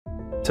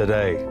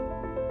Today,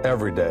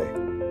 every day,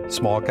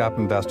 small cap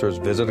investors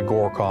visit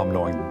Agoracom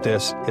knowing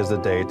this is the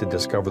day to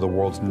discover the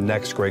world's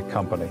next great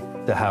company,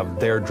 to have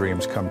their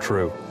dreams come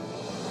true.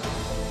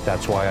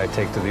 That's why I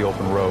take to the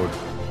open road,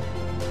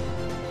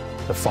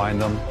 to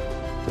find them,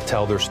 to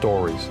tell their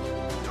stories,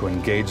 to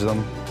engage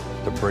them,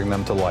 to bring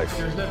them to life,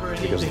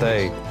 because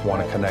they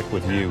want to connect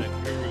with you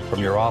from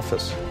your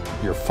office,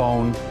 your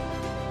phone,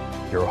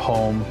 your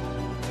home,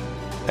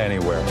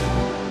 anywhere.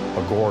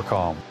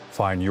 Agoracom,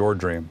 find your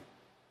dream.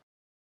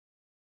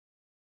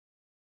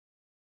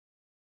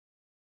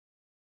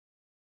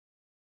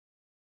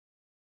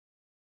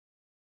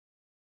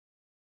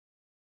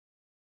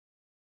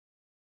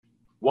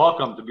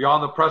 Welcome to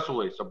Beyond the Press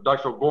Release, a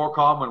production of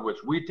Agoracom, in which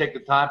we take the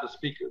time to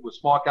speak with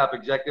small cap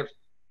executives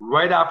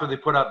right after they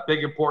put out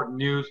big important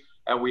news.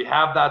 And we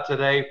have that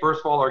today. First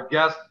of all, our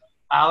guest,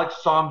 Alex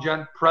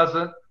Somjen,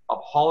 president of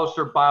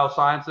Hollister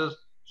Biosciences,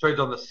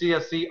 trades on the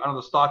CSE under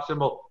the stock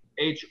symbol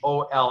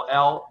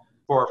HOLL.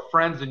 For our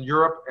friends in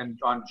Europe and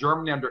on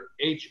Germany under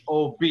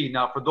HOB.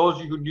 Now, for those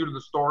of you who are new to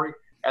the story,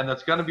 and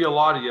that's going to be a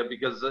lot of you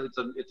because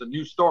it's a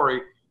new story,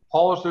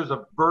 Hollister is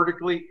a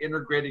vertically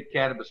integrated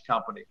cannabis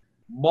company.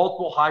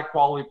 Multiple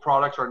high-quality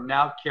products are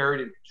now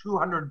carried in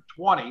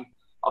 220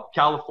 of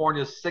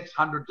California's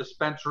 600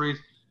 dispensaries.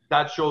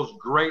 That shows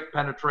great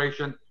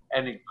penetration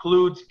and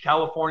includes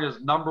California's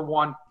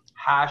 #1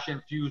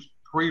 hash-infused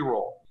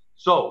pre-roll.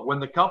 So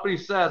when the company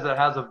says it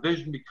has a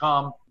vision to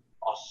become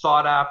a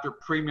sought-after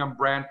premium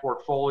brand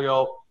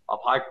portfolio of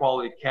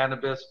high-quality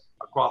cannabis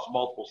across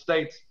multiple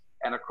states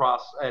and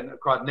across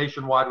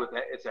nationwide with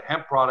it's a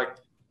hemp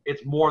product,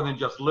 it's more than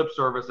just lip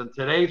service. And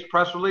today's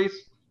press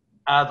release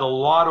adds a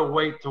lot of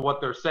weight to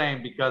what they're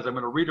saying, because I'm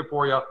going to read it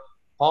for you.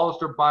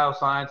 Hollister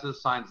Biosciences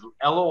signs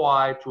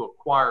LOI to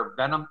acquire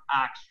Venom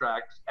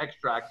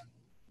extracts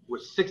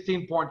with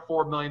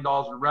 $16.4 million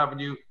in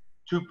revenue,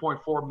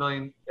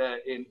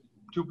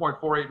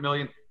 2.48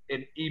 million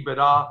in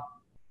EBITDA.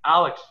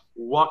 Alex,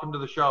 welcome to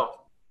the show.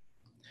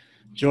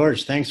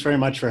 George, thanks very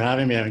much for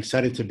having me. I'm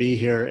excited to be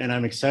here, and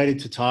I'm excited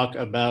to talk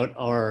about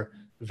our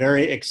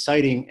very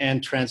exciting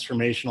and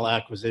transformational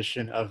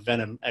acquisition of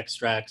Venom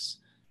Extracts.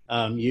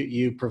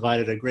 You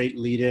provided a great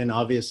lead-in.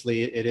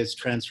 Obviously, it is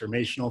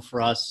transformational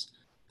for us.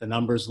 The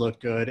numbers look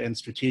good, and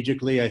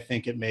strategically, I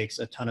think it makes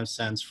a ton of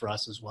sense for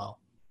us as well.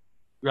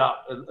 Yeah,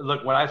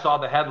 look, when I saw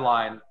the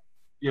headline,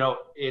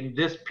 in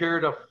this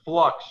period of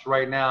flux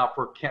right now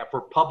for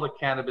public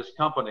cannabis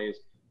companies,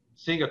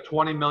 seeing a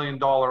 $20 million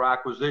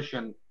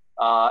acquisition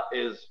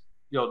is,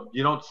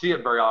 you don't see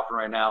it very often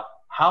right now.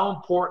 How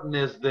important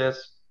is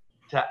this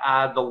to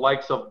add the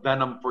likes of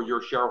Venom for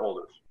your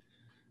shareholders?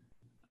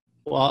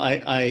 Well,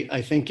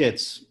 I think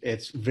it's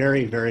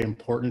very, very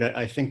important.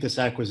 I think this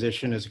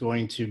acquisition is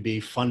going to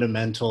be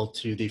fundamental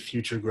to the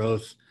future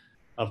growth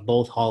of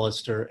both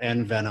Hollister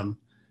and Venom.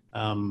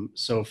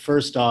 So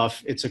first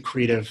off, it's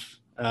accretive.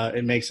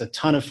 It makes a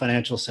ton of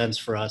financial sense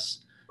for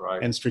us.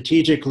 Right. And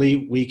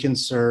strategically, we can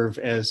serve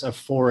as a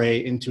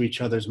foray into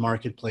each other's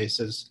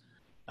marketplaces.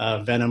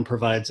 Venom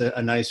provides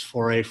a nice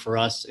foray for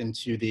us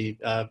into the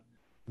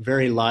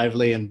very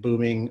lively and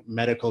booming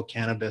medical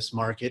cannabis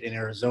market in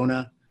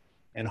Arizona.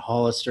 And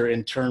Hollister,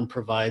 in turn,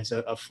 provides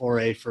a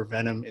foray for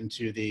Venom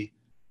into the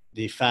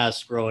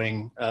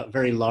fast-growing,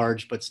 very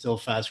large but still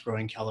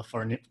fast-growing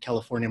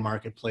California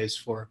marketplace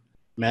for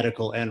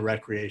medical and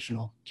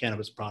recreational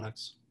cannabis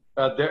products.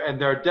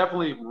 There are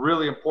definitely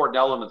really important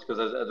elements, because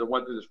as I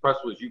went through this press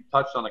release, you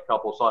touched on a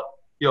couple. So,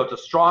 it's a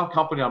strong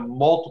company on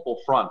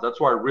multiple fronts.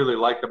 That's what I really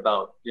like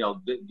about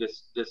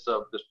this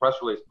press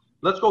release.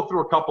 Let's go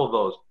through a couple of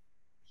those.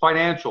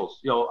 Financials,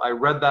 I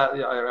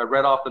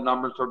read off the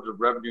numbers in terms of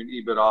revenue and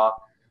EBITDA.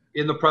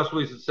 In the press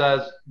release, it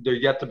says they're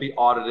yet to be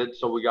audited,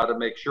 so we got to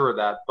make sure of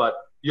that. But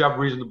you have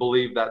reason to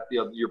believe that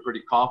you're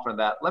pretty confident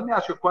in that. Let me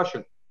ask you a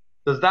question: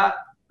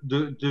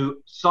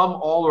 do some,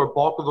 all, or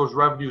bulk of those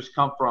revenues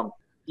come from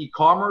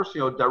e-commerce,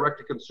 direct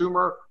to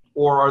consumer,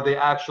 or are they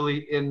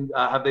actually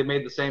have they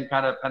made the same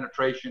kind of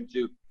penetration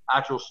to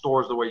actual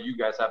stores the way you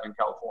guys have in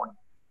California?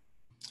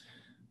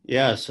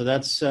 Yeah, so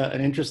that's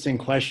an interesting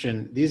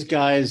question. These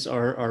guys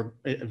are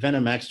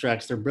Venom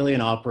Extracts. They're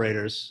brilliant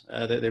operators.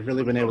 They've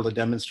really been able to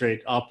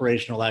demonstrate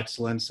operational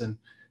excellence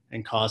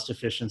and cost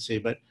efficiency,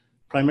 but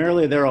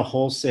primarily they're a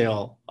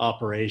wholesale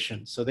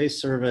operation. So they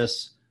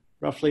service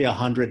roughly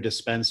 100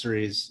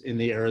 dispensaries in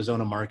the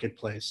Arizona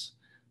marketplace.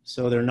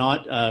 So they're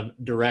not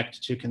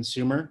direct to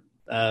consumer.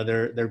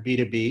 They're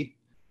B2B.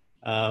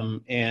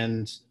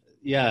 And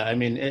yeah, I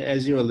mean,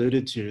 as you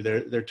alluded to,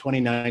 their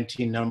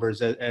 2019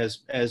 numbers,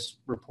 as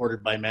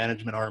reported by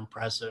management, are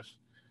impressive.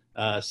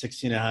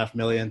 16.5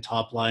 million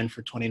top line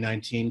for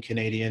 2019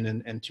 Canadian,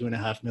 and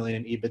 2.5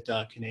 million in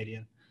EBITDA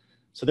Canadian.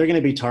 So they're going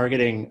to be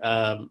targeting,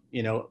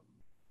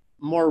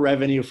 more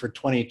revenue for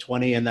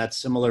 2020, and that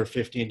similar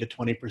 15 to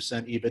 20%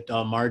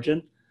 EBITDA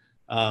margin.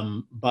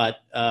 But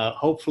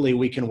hopefully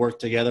we can work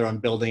together on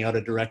building out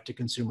a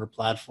direct-to-consumer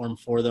platform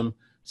for them,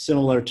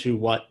 similar to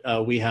what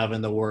we have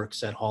in the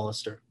works at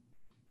Hollister.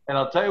 And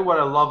I'll tell you what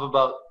I love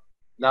about,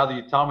 now that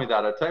you tell me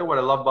that, I'll tell you what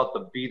I love about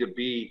the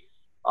B2B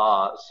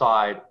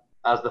side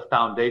as the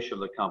foundation of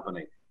the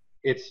company.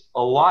 It's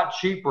a lot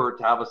cheaper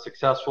to have a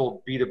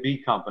successful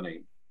B2B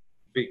company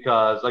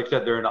because, like I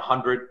said, they're in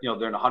 100,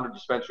 they're in 100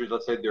 dispensaries.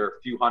 Let's say there are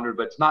a few hundred,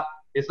 but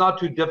it's not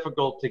too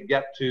difficult to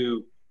get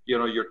to,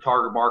 your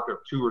target market of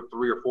 2 or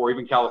 3 or 4,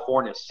 even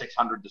California,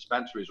 600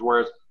 dispensaries.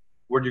 Whereas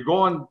when you're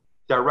going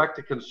direct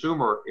to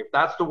consumer, if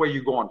that's the way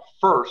you're going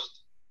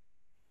first,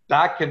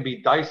 that can be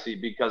dicey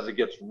because it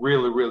gets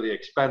really, really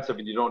expensive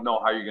and you don't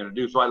know how you're going to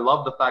do. So I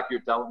love the fact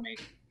you're telling me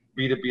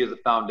B2B is a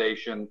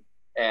foundation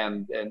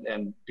and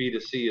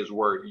B2C is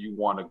where you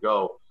want to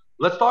go.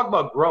 Let's talk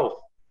about growth.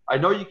 I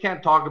know you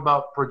can't talk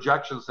about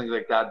projections, things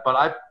like that,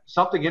 but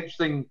something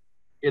interesting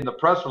in the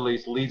press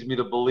release leads me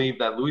to believe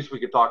that, Luis, we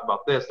could talk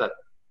about this, that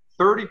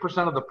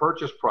 30% of the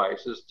purchase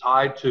price is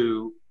tied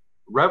to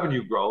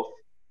revenue growth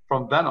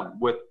from Venom,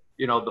 with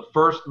the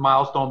first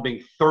milestone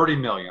being 30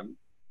 million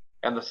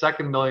and the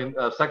second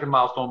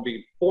milestone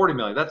being 40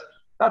 million.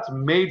 That's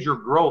major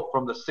growth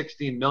from the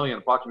 16 million,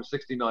 approximately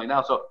 16 million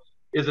now. So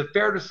is it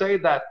fair to say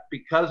that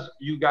because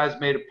you guys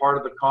made a part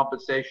of the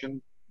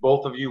compensation,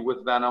 both of you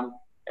with Venom,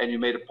 and you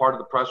made a part of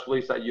the press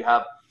release, that you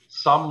have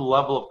some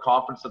level of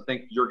confidence to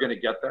think you're going to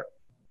get there?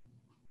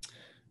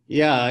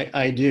 Yeah,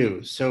 I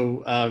do.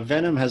 So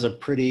Venom has a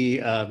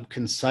pretty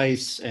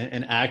concise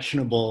and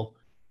actionable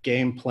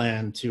game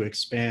plan to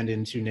expand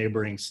into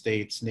neighboring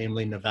states,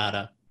 namely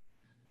Nevada.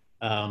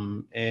 I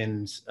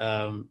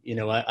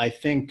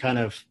think, kind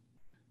of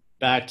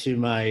back to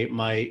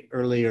my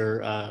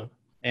earlier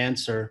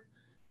answer,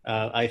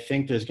 I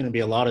think there's going to be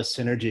a lot of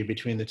synergy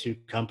between the two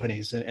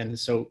companies. And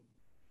so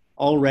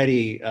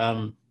already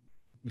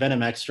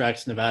Venom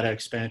Extract's Nevada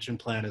expansion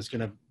plan is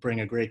going to bring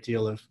a great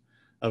deal of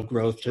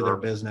growth to their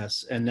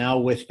business. And now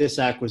with this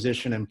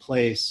acquisition in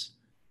place,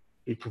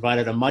 we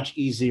provided a much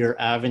easier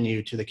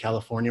avenue to the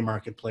California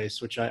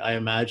marketplace, which I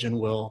imagine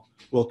will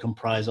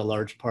comprise a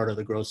large part of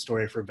the growth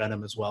story for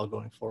Venom as well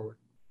going forward.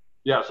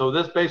 Yeah, so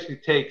this basically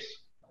takes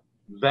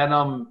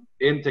Venom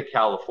into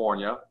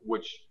California,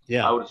 which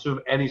I would assume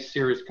any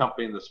serious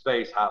company in the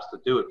space has to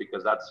do it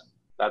because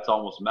that's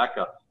almost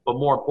Mecca. But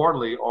more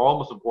importantly, or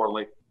almost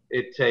importantly,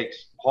 it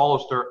takes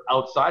Hollister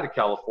outside of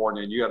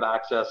California, and you have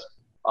access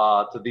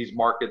to these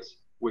markets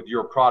with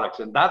your products.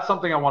 And that's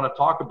something I want to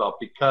talk about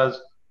because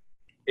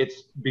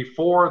it's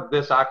before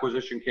this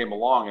acquisition came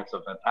along. It's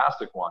a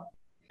fantastic one.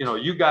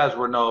 You guys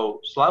were no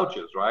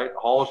slouches, right?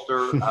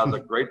 Hollister has a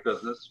great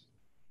business.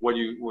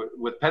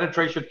 With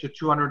penetration to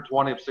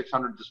 220 of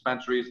 600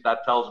 dispensaries,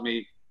 that tells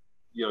me,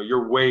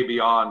 you're way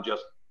beyond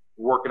just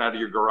working out of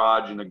your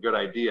garage and a good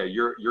idea.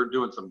 You're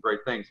doing some great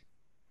things.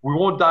 We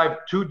won't dive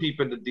too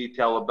deep into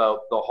detail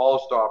about the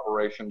Hollister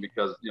operation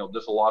because,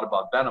 there's a lot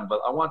about Venom,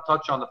 but I want to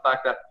touch on the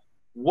fact that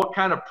what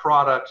kind of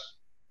products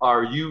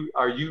are you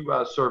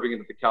serving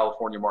into the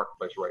California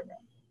marketplace right now?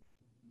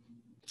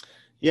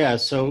 Yeah,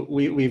 so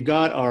we've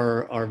got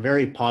our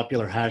very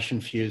popular hash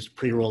infused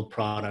pre-rolled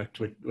product,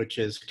 which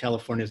is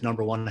California's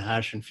 #1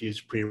 hash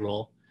infused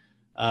pre-roll.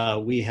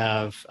 We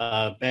have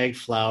bagged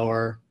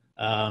flower,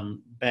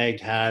 bagged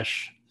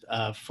hash,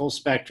 full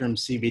spectrum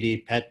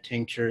CBD pet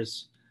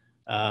tinctures.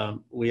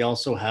 We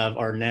also have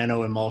our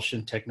nano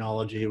emulsion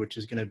technology, which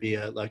is going to be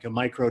like a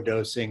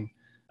microdosing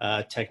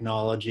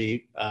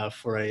technology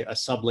for a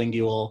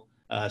sublingual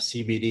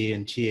CBD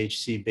and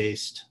THC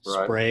based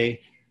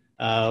spray.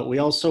 We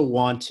also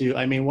want to,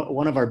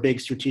 one of our big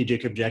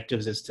strategic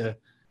objectives is to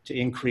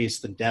increase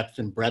the depth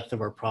and breadth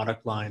of our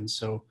product line.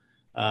 So,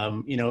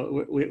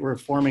 we're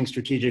forming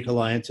strategic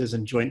alliances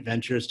and joint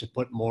ventures to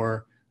put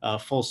more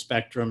full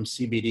spectrum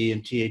CBD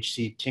and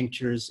THC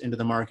tinctures into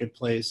the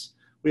marketplace.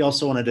 We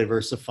also want to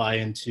diversify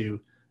into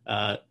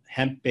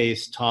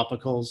hemp-based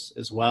topicals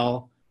as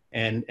well,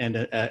 and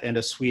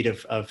a suite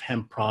of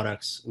hemp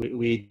products.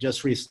 We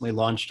just recently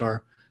launched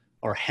our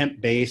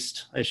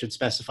hemp-based, I should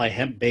specify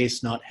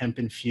hemp-based, not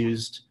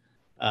hemp-infused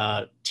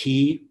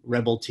tea,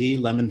 Rebel Tea,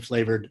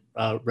 lemon-flavored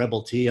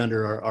Rebel Tea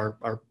under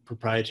our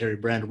proprietary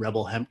brand,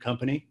 Rebel Hemp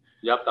Company.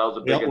 Yep, that was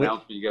a big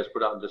announcement you guys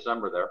put out in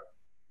December there.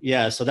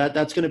 Yeah, so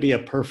that's going to be a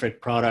perfect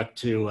product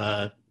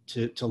to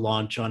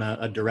launch on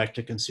a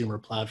direct-to-consumer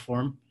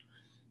platform.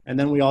 And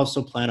then we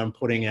also plan on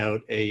putting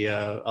out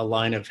a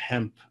line of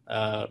hemp,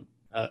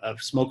 of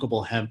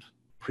smokable hemp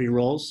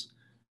pre-rolls,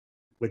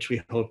 which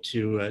we hope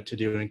to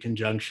do in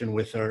conjunction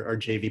with our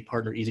JV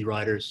partner, Easy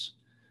Riders,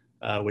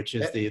 which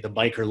is the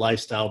biker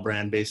lifestyle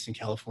brand based in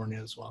California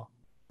as well.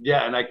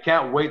 Yeah, and I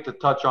can't wait to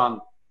touch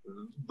on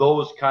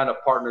those kind of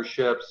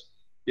partnerships.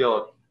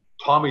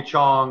 Tommy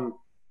Chong,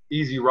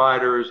 Easy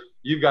Riders,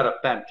 you've got a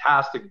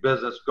fantastic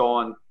business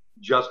going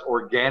just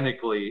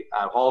organically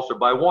at Hollister.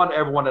 But I want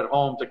everyone at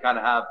home to kind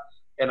of have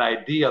an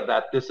idea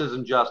that this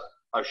isn't just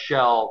a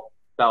shell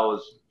that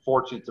was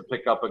fortunate to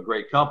pick up a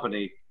great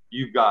company.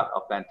 You've got a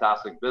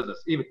fantastic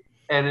business.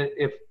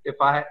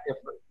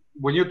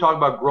 When you're talking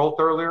about growth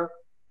earlier,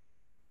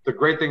 the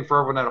great thing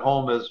for everyone at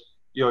home is,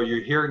 you're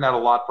hearing that a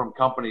lot from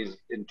companies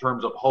in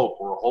terms of hope.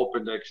 We're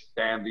hoping to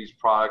expand these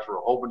products. We're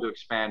hoping to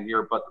expand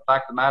here. But the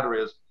fact of the matter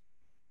is,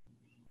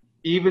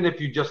 even if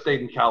you just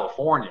stayed in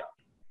California,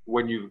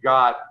 when you've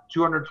got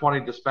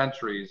 220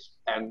 dispensaries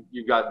and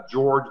you've got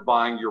George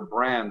buying your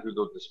brand through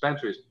those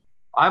dispensaries,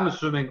 I'm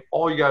assuming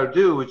all you got to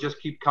do is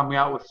just keep coming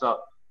out with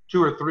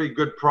 2 or 3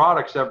 good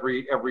products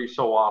every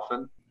so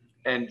often,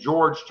 and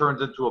George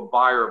turns into a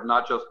buyer of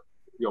not just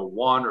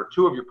 1 or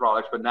 2 of your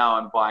products, but now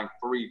I'm buying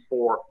 3,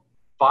 4,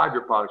 5 of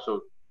your products.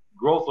 So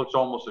growth looks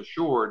almost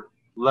assured,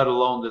 let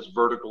alone this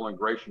vertical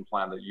integration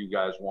plan that you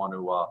guys want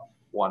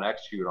to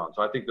execute on.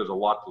 So I think there's a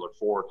lot to look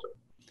forward to.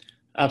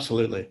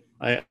 Absolutely.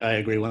 I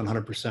agree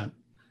 100%.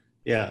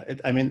 Yeah.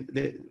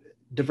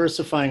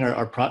 Diversifying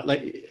our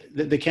like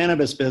the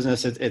cannabis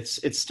business,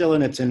 it's still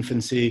in its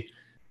infancy.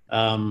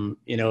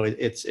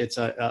 It's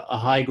a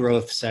high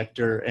growth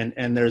sector,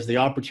 and there's the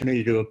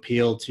opportunity to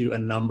appeal to a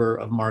number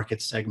of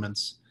market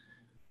segments.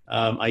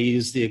 I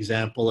use the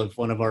example of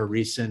one of our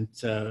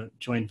recent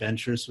joint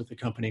ventures with a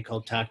company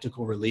called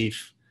Tactical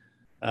Relief,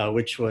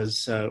 which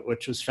was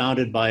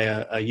founded by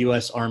a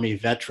U.S. Army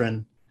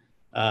veteran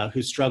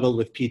who struggled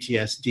with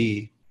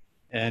PTSD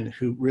and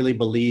who really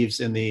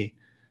believes in the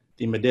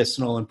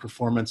medicinal and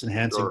performance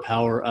enhancing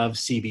power of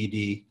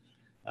CBD,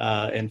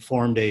 and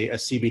formed a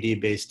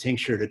CBD-based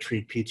tincture to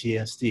treat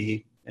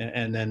PTSD,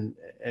 and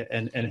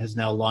has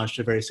now launched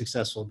a very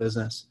successful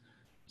business.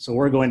 So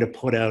we're going to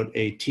put out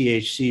a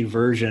THC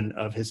version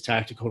of his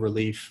Tactical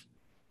Relief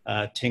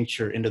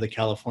tincture into the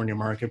California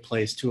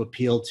marketplace to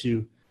appeal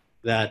to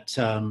that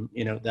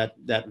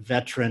that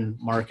veteran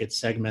market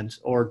segment,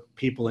 or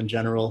people in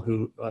general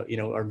who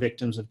are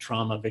victims of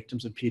trauma,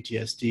 victims of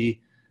PTSD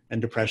and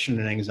depression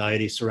and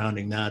anxiety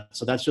surrounding that.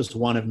 So that's just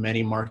one of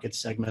many market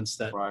segments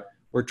that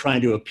we're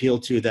trying to appeal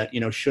to, that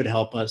should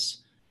help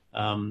us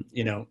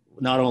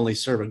not only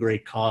serve a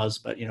great cause,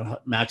 but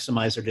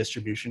maximize our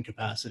distribution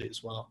capacity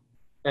as well.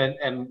 And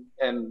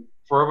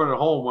for everyone at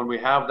home, when we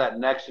have that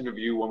next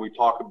interview, when we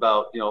talk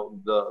about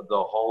the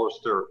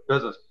Hollister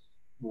business,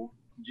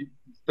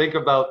 think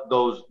about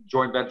those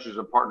joint ventures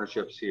and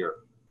partnerships here.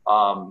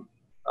 The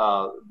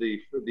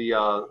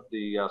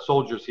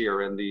soldiers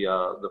here and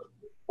the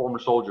former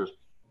soldiers.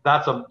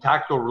 That's a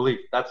Tactical Relief.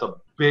 That's a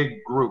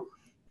big group.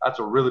 That's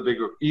a really big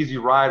group. Easy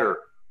Rider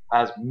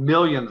has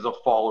millions of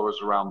followers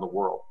around the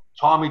world.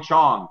 Tommy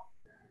Chong,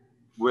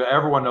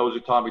 everyone knows who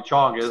Tommy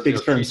Chong is.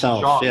 Speaks for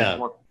himself. Yeah.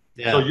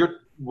 So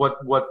what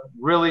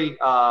really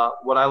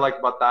what I like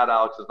about that,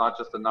 Alex, is not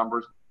just the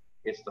numbers,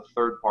 it's the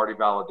third-party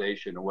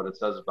validation and what it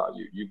says about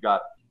you. You've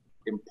got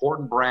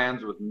important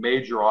brands with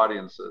major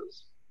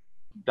audiences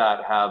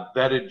that have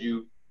vetted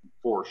you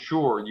for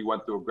sure. You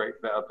went through a great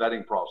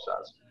vetting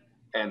process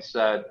and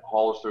said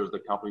Hollister is the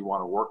company you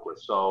want to work with.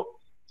 So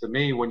to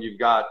me, when you've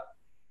got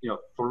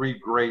 3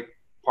 great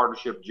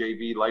partnership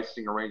JV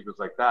licensing arrangements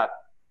like that,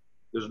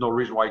 there's no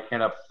reason why you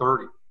can't have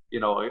 30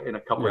 in a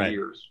couple of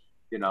years,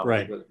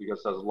 because it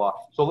says a lot.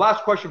 So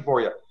last question for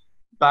you,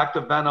 back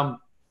to Venom.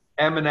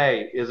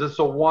 M&A, is this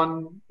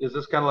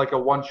kind of like a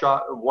one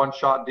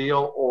shot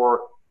deal,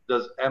 or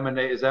is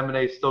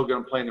M&A still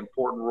going to play an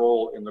important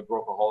role in the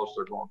growth of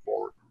Hollister going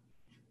forward?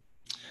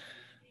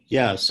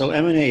 Yeah, so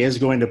M&A is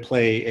going to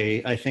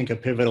play I think a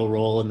pivotal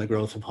role in the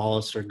growth of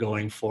Hollister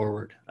going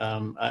forward.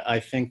 I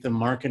think the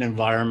market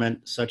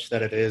environment, such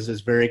that it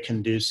is very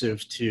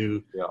conducive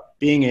to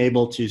being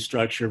able to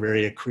structure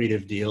very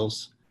accretive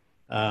deals.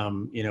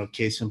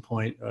 Case in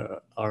point,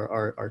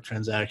 our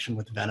transaction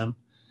with Venom.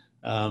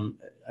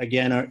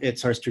 Again,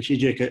 it's our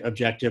strategic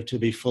objective to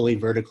be fully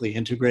vertically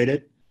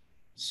integrated.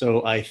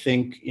 So I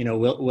think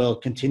we'll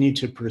continue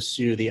to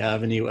pursue the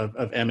avenue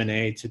of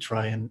M&A to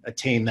try and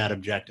attain that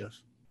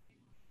objective.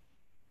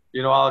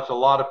 Alex, a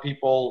lot of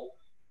people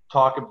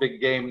talk a big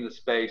game in the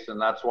space,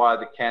 and that's why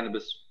the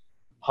cannabis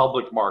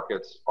public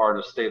markets are in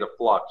a state of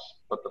flux.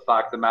 But the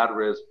fact of the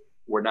matter is,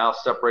 we're now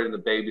separating the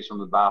babies from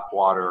the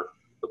bathwater.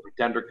 The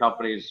pretender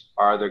companies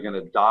are either going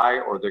to die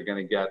or they're going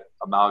to get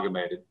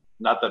amalgamated.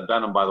 Not that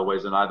Venom, by the way,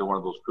 is in either one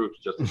of those groups,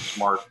 just a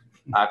smart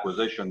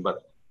acquisition,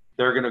 but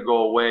they're going to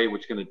go away,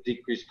 which is going to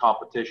decrease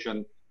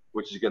competition,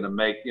 which is going to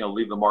make,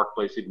 leave the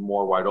marketplace even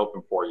more wide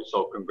open for you.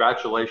 So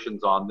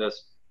congratulations on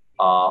this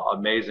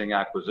amazing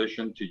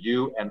acquisition to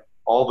you and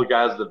all the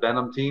guys of the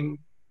Venom team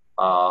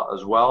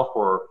as well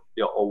for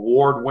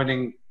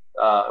award-winning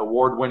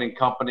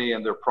company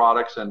and their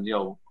products. And,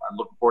 I'm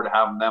looking forward to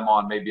having them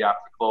on maybe after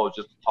the close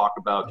just to talk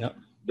about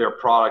their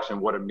products and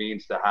what it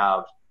means to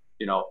have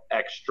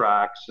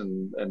extracts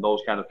and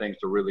those kind of things,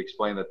 to really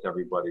explain that to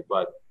everybody.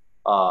 But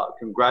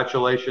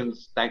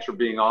congratulations. Thanks for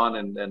being on,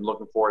 and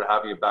looking forward to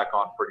having you back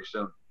on pretty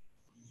soon.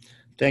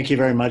 Thank you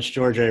very much,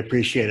 George. I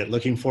appreciate it.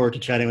 Looking forward to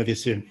chatting with you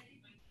soon.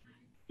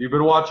 You've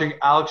been watching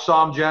Alex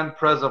Somgen,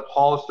 president of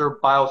Hollister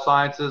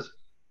Biosciences.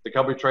 The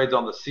company trades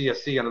on the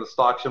CSE under the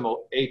stock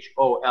symbol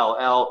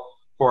HOLL.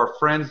 For our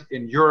friends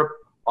in Europe,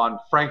 on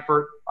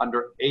Frankfurt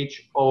under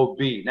HOB.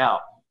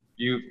 Now,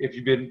 if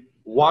you've been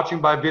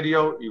watching by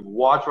video, you've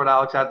watched what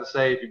Alex had to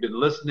say. If you've been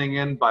listening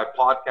in by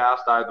podcast,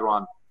 either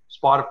on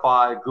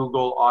Spotify,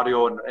 Google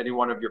Audio, and any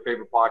one of your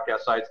favorite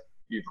podcast sites,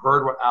 you've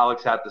heard what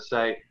Alex had to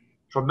say.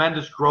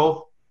 Tremendous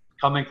growth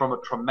coming from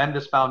a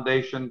tremendous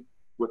foundation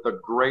with a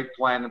great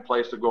plan in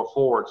place to go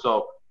forward.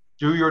 So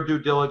do your due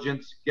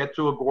diligence, get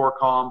to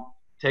Agoracom,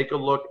 take a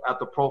look at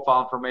the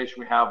profile information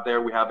we have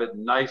there. We have it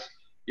in nice,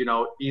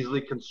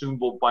 easily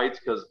consumable bites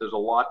because there's a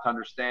lot to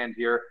understand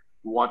here.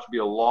 We want you to be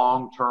a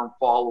long-term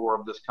follower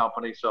of this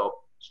company, so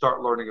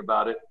start learning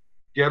about it.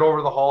 Get over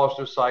to the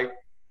Hollister site,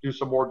 do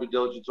some more due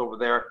diligence over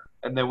there,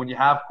 and then when you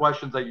have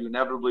questions that you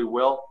inevitably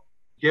will,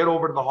 get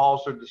over to the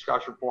Hollister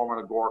discussion forum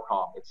on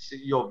Agoracom. It's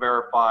CEO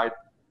verified.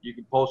 You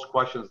can post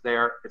questions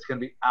there. It's going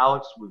to be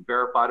Alex. We've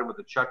verified him with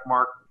a check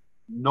mark.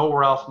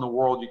 Nowhere else in the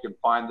world you can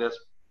find this.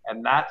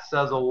 And that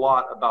says a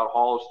lot about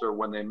Hollister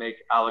when they make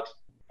Alex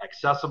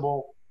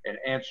accessible and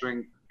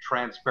answering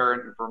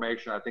transparent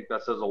information. I think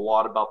that says a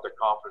lot about their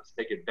confidence.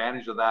 Take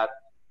advantage of that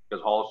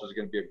because Hollister is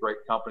going to be a great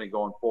company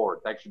going forward.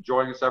 Thanks for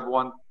joining us,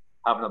 everyone.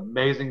 Have an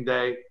amazing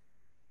day.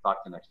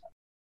 Talk to you next time.